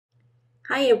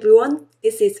Hi everyone,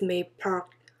 this is May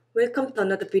Park. Welcome to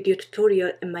another video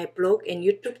tutorial in my blog and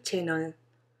YouTube channel.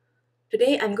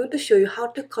 Today I'm going to show you how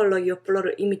to color your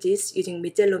floral images using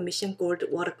Mijello Mission Gold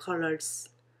watercolors.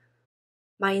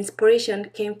 My inspiration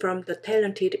came from the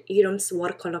talented Iram's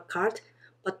watercolor card,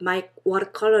 but my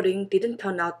watercoloring didn't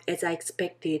turn out as I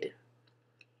expected.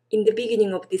 In the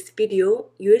beginning of this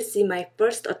video, you will see my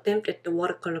first attempt at the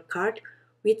watercolor card,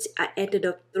 which I ended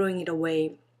up throwing it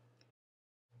away.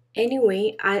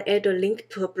 Anyway, I'll add a link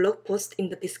to her blog post in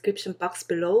the description box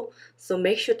below, so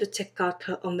make sure to check out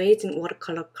her amazing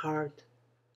watercolor card.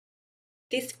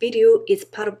 This video is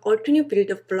part of Altenew Build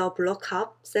a Flower Block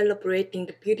Hub celebrating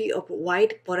the beauty of a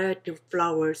wide variety of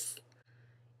flowers.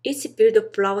 Each Build a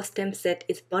Flower stamp set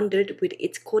is bundled with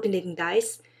its coordinating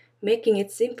dies, making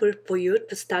it simple for you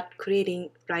to start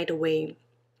creating right away.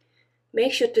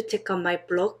 Make sure to check out my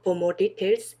blog for more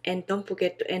details and don't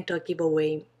forget to enter a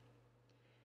giveaway.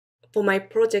 For my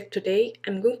project today,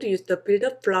 I'm going to use the Build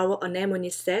a Flower Anemone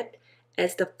set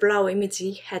as the flower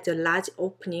image has a large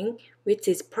opening which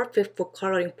is perfect for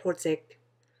coloring project.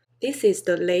 This is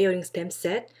the layering stamp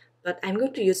set, but I'm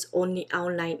going to use only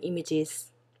outline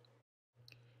images.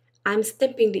 I'm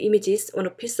stamping the images on a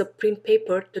piece of print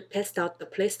paper to test out the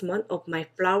placement of my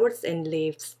flowers and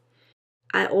leaves.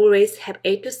 I always have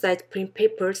A2 size print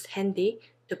papers handy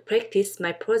to practice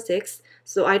my projects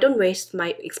so I don't waste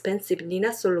my expensive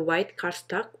Linazol white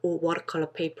cardstock or watercolor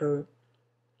paper.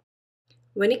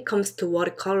 When it comes to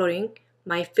watercoloring,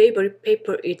 my favorite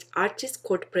paper is Arches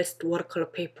cold pressed watercolor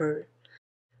paper.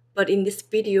 But in this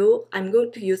video, I'm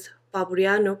going to use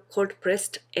Fabriano cold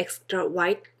pressed extra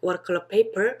white watercolor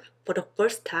paper for the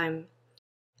first time.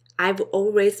 I've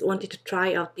always wanted to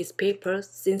try out this paper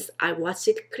since I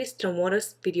watched Christian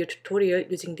Warner's video tutorial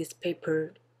using this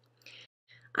paper.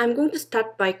 I'm going to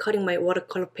start by cutting my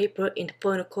watercolor paper into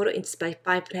 4¼ inches by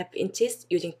 5½ inches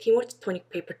using Timur's tonic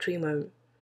paper trimmer.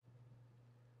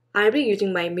 I'll be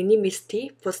using my mini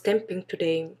Misty for stamping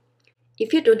today.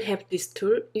 If you don't have this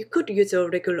tool, you could use a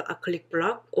regular acrylic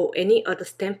block or any other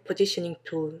stamp positioning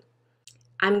tool.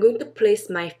 I'm going to place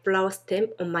my flower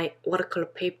stamp on my watercolor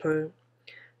paper.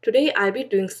 Today I'll be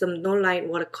doing some no-line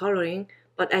watercoloring,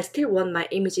 but I still want my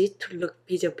images to look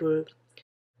visible.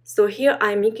 So here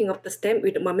I'm inking up the stamp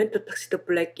with Memento Tuxedo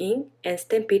black ink and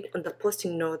stamp it on the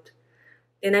post-it note.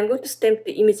 Then I'm going to stamp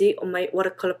the image on my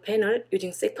watercolor panel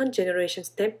using second generation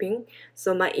stamping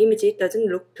so my image doesn't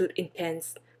look too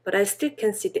intense, but I still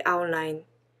can see the outline.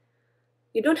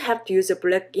 You don't have to use a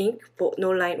black ink for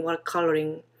no-line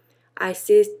watercoloring. I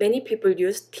see many people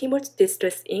use Timur's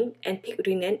Distress ink and thick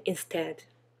linen instead.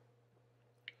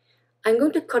 I'm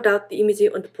going to cut out the image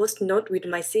on the post-it note with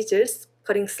my scissors,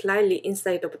 cutting slightly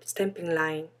inside of the stamping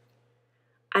line.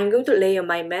 I'm going to layer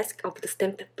my mask of the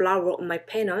stamped flower on my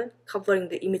panel, covering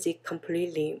the image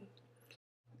completely.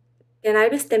 Then I'll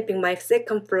be stamping my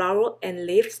second flower and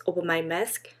leaves over my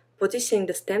mask, positioning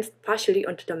the stamps partially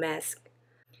onto the mask.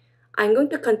 I'm going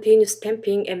to continue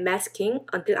stamping and masking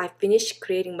until I finish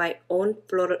creating my own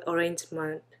floral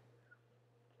arrangement.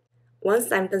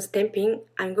 Once I'm done stamping,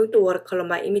 I'm going to watercolor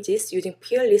my images using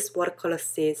Peerless watercolor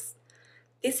sheets.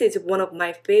 This is one of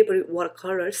my favorite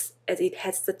watercolors as it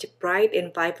has such bright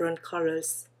and vibrant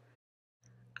colors.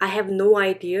 I have no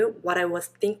idea what I was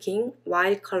thinking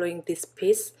while coloring this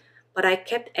piece, but I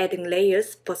kept adding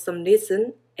layers for some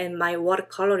reason and my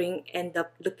watercoloring ended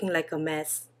up looking like a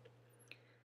mess.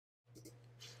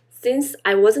 Since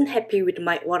I wasn't happy with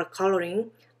my watercoloring,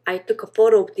 I took a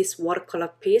photo of this watercolor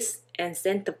piece and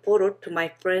sent the photo to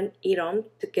my friend Iram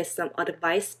to get some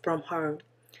advice from her.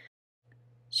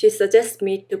 She suggests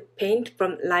me to paint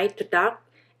from light to dark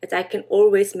as I can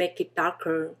always make it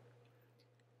darker.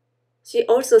 She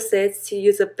also says she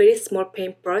used a very small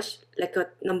paintbrush like a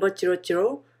number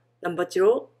 00, number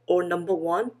 0 or number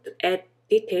 1 to add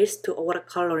details to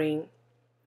watercoloring.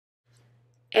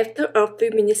 After a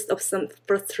few minutes of some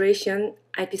frustration,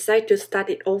 I decided to start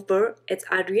it over as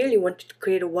I really wanted to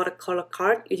create a watercolor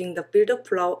card using the Build a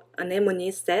Flower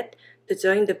Anemone set to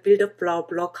join the Build a Flower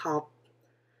block hub.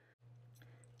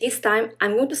 This time,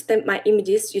 I'm going to stamp my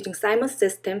images using Simon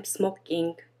Says Stamp Smoke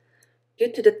ink.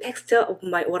 Due to the texture of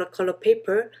my watercolor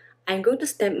paper, I'm going to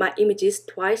stamp my images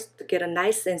twice to get a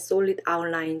nice and solid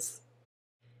outlines.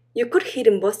 You could heat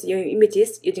emboss your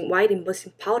images using white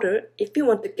embossing powder if you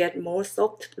want to get more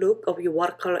soft look of your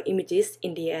watercolor images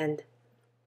in the end.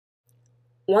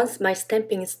 Once my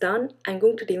stamping is done, I'm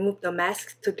going to remove the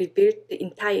mask to reveal the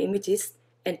entire images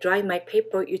and dry my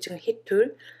paper using a heat tool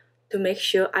to make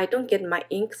sure I don't get my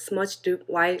ink smudged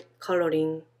while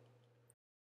coloring.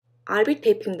 I'll be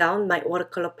taping down my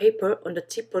watercolor paper on the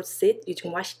chipboard sheet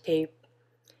using washi tape.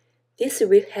 This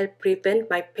will help prevent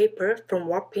my paper from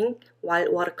warping while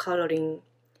watercoloring.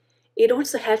 It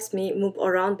also helps me move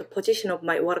around the position of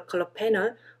my watercolor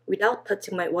panel without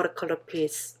touching my watercolor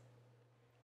piece.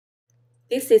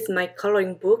 This is my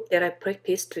coloring book that I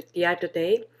practiced with the other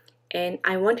day, and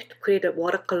I wanted to create a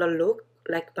watercolor look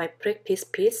like my practice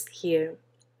piece here.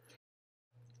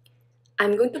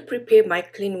 I'm going to prepare my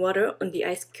clean water on the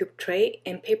ice cube tray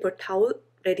and paper towel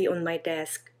ready on my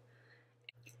desk.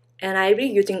 And I'll be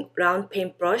using round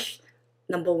paintbrush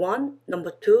number 1,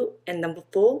 number 2, and number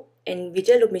 4 and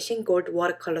Mijello Machine Gold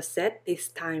watercolor set this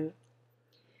time.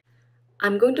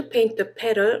 I'm going to paint the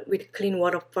petal with clean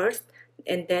water first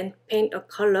and then paint a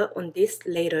color on this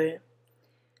later.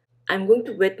 I'm going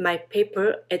to wet my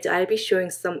paper as I'll be showing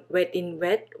some wet in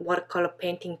wet watercolor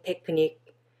painting technique.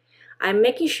 I'm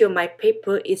making sure my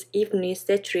paper is evenly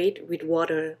saturated with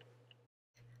water.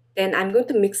 Then I'm going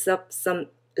to mix up some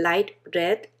light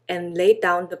red and lay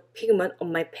down the pigment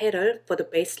on my petal for the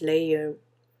base layer.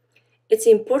 It's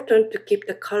important to keep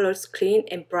the colors clean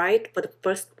and bright for the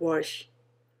first wash.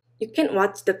 You can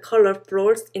watch the color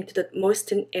flows into the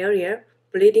moistened area,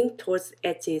 bleeding towards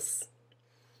edges.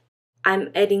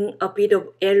 I'm adding a bit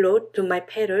of yellow to my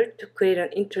petal to create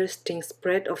an interesting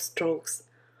spread of strokes.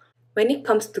 When it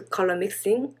comes to color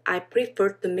mixing, I prefer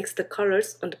to mix the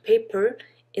colors on the paper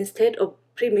instead of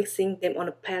pre-mixing them on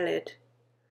a palette.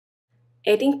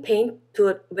 Adding paint to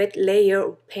a wet layer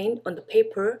of paint on the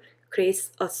paper creates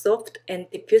a soft and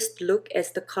diffused look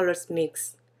as the colors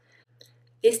mix.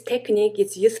 This technique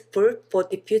is useful for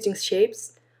diffusing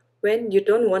shapes when you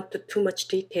don't want too much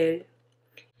detail.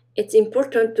 It's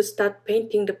important to start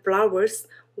painting the flowers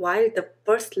while the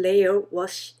first layer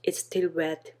wash is still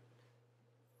wet.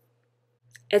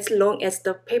 As long as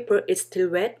the paper is still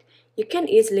wet, you can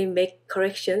easily make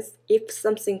corrections if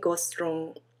something goes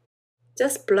wrong.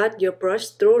 Just blot your brush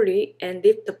thoroughly and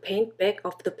lift the paint back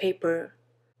off the paper.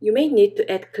 You may need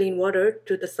to add clean water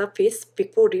to the surface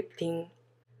before lifting,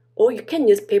 or you can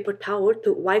use paper towel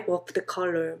to wipe off the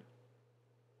color.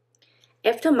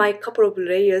 After my couple of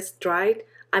layers dried,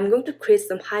 I'm going to create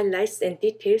some highlights and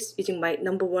details using my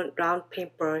number 1 round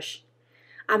paintbrush.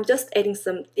 I'm just adding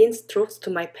some thin strokes to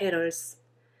my petals.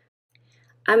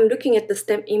 I'm looking at the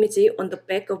stamp imagery on the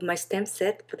back of my stamp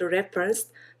set for the reference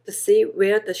to see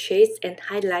where the shades and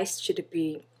highlights should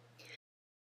be.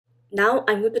 Now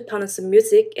I'm going to turn on some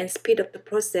music and speed up the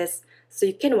process so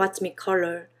you can watch me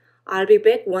color. I'll be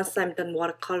back once I'm done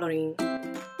watercoloring.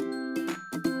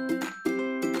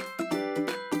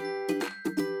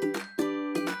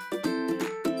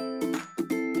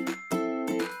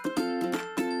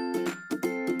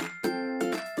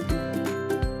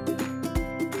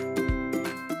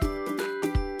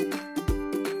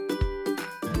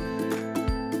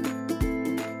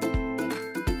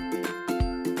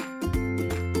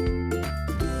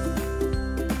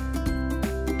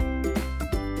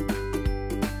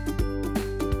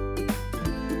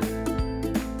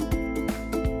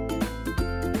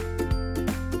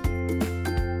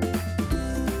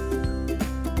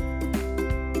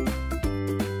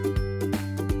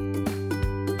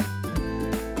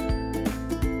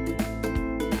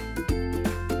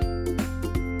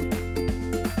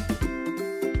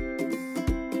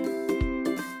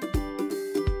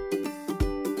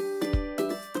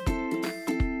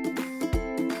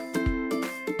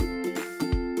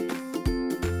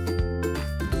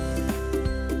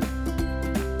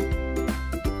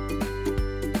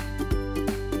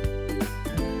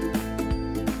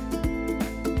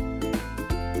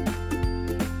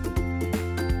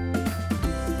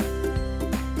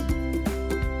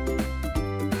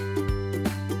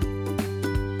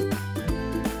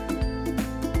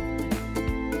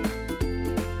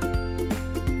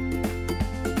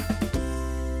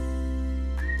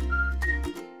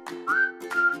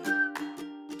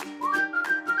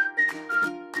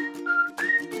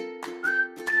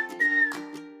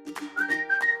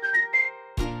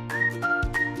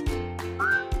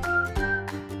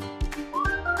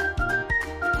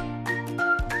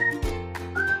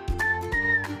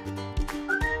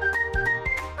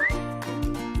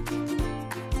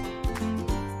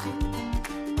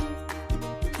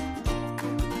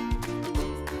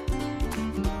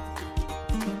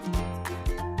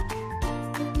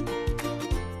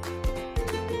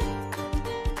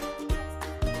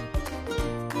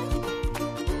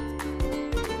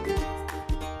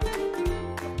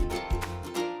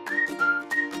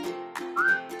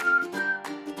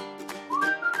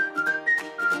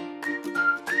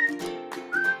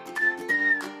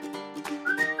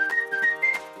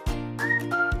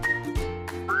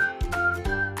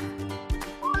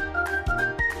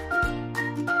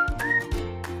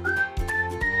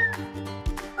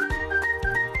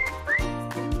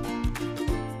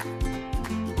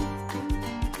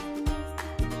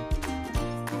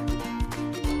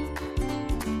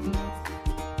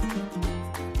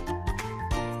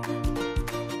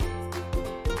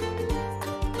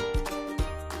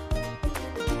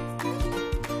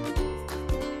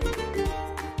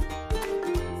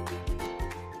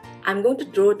 I'm going to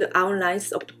draw the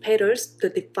outlines of the petals to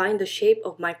define the shape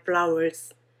of my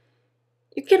flowers.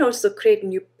 You can also create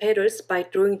new petals by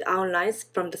drawing the outlines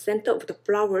from the center of the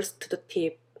flowers to the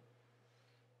tip.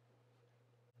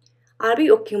 I'll be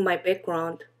working my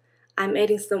background. I'm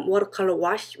adding some watercolor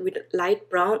wash with light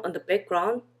brown on the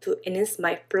background to enhance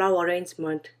my flower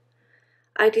arrangement.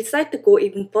 I decided to go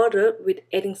even further with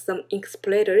adding some ink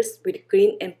splatters with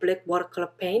green and black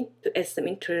watercolor paint to add some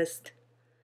interest.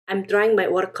 I'm drying my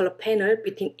watercolor panel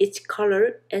between each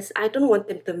color as I don't want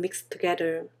them to mix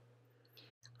together.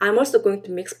 I'm also going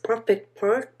to mix perfect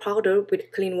pearl powder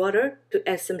with clean water to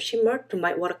add some shimmer to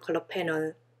my watercolor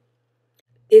panel.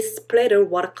 This splatter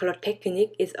watercolor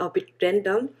technique is a bit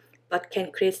random but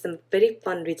can create some very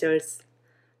fun results.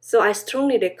 So I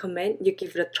strongly recommend you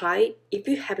give it a try if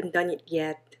you haven't done it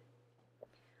yet.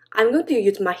 I'm going to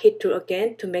use my heat tool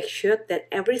again to make sure that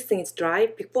everything is dry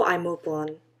before I move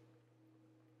on.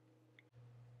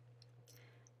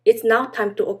 It's now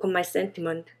time to open my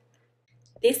sentiment.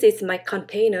 This is my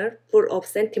container full of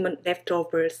sentiment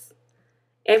leftovers.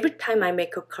 Every time I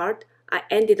make a card, I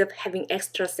ended up having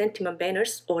extra sentiment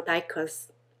banners or die cuts.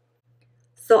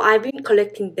 So I've been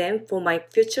collecting them for my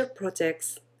future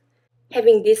projects.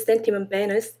 Having these sentiment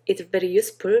banners is very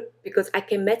useful because I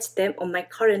can match them on my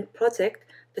current project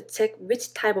to check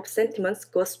which type of sentiments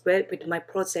goes well with my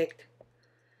project.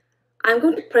 I'm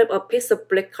going to prep a piece of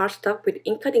black cardstock with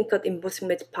Inka embossing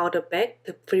magic powder bag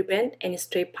to prevent any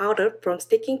stray powder from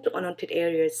sticking to unwanted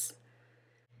areas.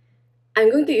 I'm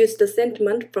going to use the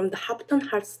sentiment from the Half-Tone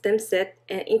Heart stamp set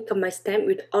and ink up my stamp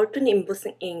with Altenew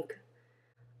embossing ink.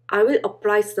 I will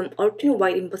apply some Altenew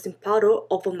white embossing powder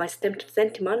over my stamped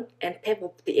sentiment and tap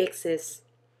off the excess.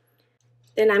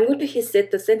 Then I'm going to heat set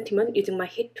the sentiment using my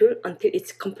heat tool until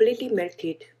it's completely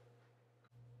melted.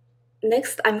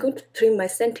 Next, I'm going to trim my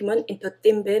sentiment into a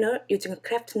thin banner using a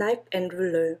craft knife and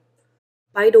ruler.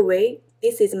 By the way,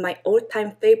 this is my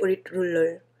all-time favorite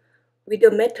ruler. With the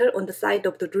metal on the side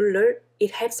of the ruler,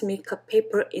 it helps me cut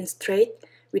paper in straight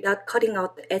without cutting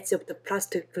out the edge of the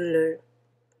plastic ruler.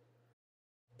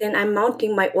 Then I'm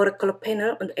mounting my watercolor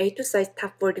panel on the A2 size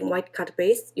top folding white card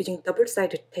base using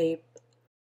double-sided tape.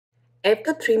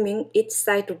 After trimming each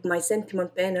side of my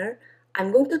sentiment banner,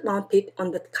 I'm going to mount it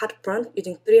on the card front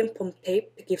using 3M foam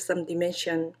tape to give some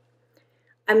dimension.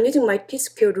 I'm using my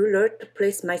T-square ruler to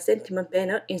place my sentiment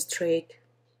banner in straight.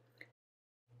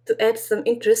 To add some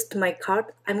interest to my card,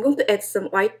 I'm going to add some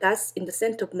white dots in the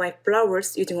center of my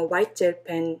flowers using a white gel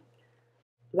pen.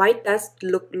 White dots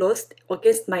look lost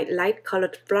against my light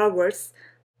colored flowers,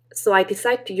 so I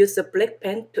decided to use a black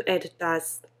pen to add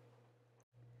dots.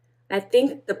 I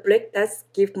think the black dots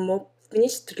give more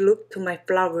finished look to my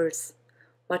flowers.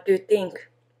 What do you think?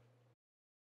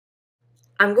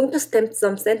 I'm going to stamp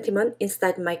some sentiment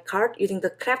inside my card using the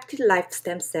Crafted Life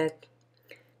stamp set.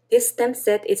 This stamp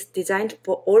set is designed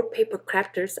for all paper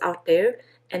crafters out there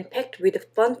and packed with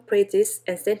fun phrases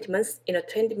and sentiments in a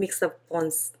trendy mix of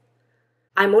fonts.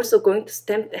 I'm also going to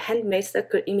stamp the handmade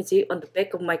circle image on the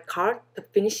back of my card to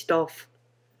finish it off.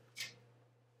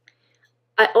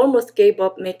 I almost gave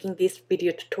up making this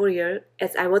video tutorial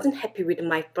as I wasn't happy with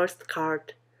my first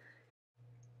card.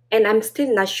 And I'm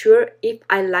still not sure if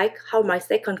I like how my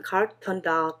second card turned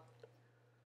out.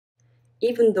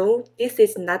 Even though this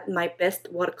is not my best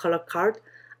watercolor card,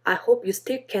 I hope you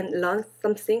still can learn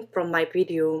something from my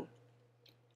video.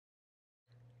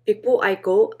 Before I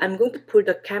go, I'm going to pull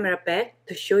the camera back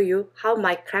to show you how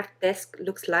my craft desk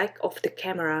looks like off the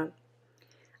camera.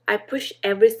 I push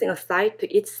everything aside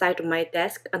to each side of my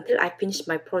desk until I finish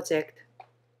my project.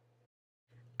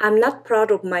 I'm not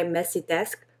proud of my messy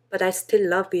desk, but I still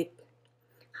love it.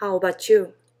 How about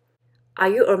you? Are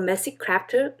you a messy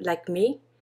crafter like me?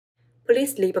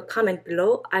 Please leave a comment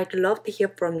below. I'd love to hear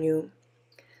from you.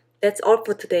 That's all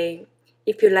for today.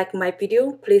 If you like my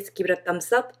video, please give it a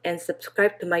thumbs up and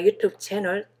subscribe to my YouTube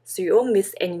channel so you won't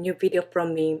miss any new video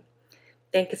from me.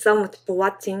 Thank you so much for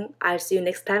watching. I'll see you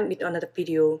next time with another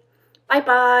video. Bye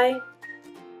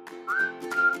bye!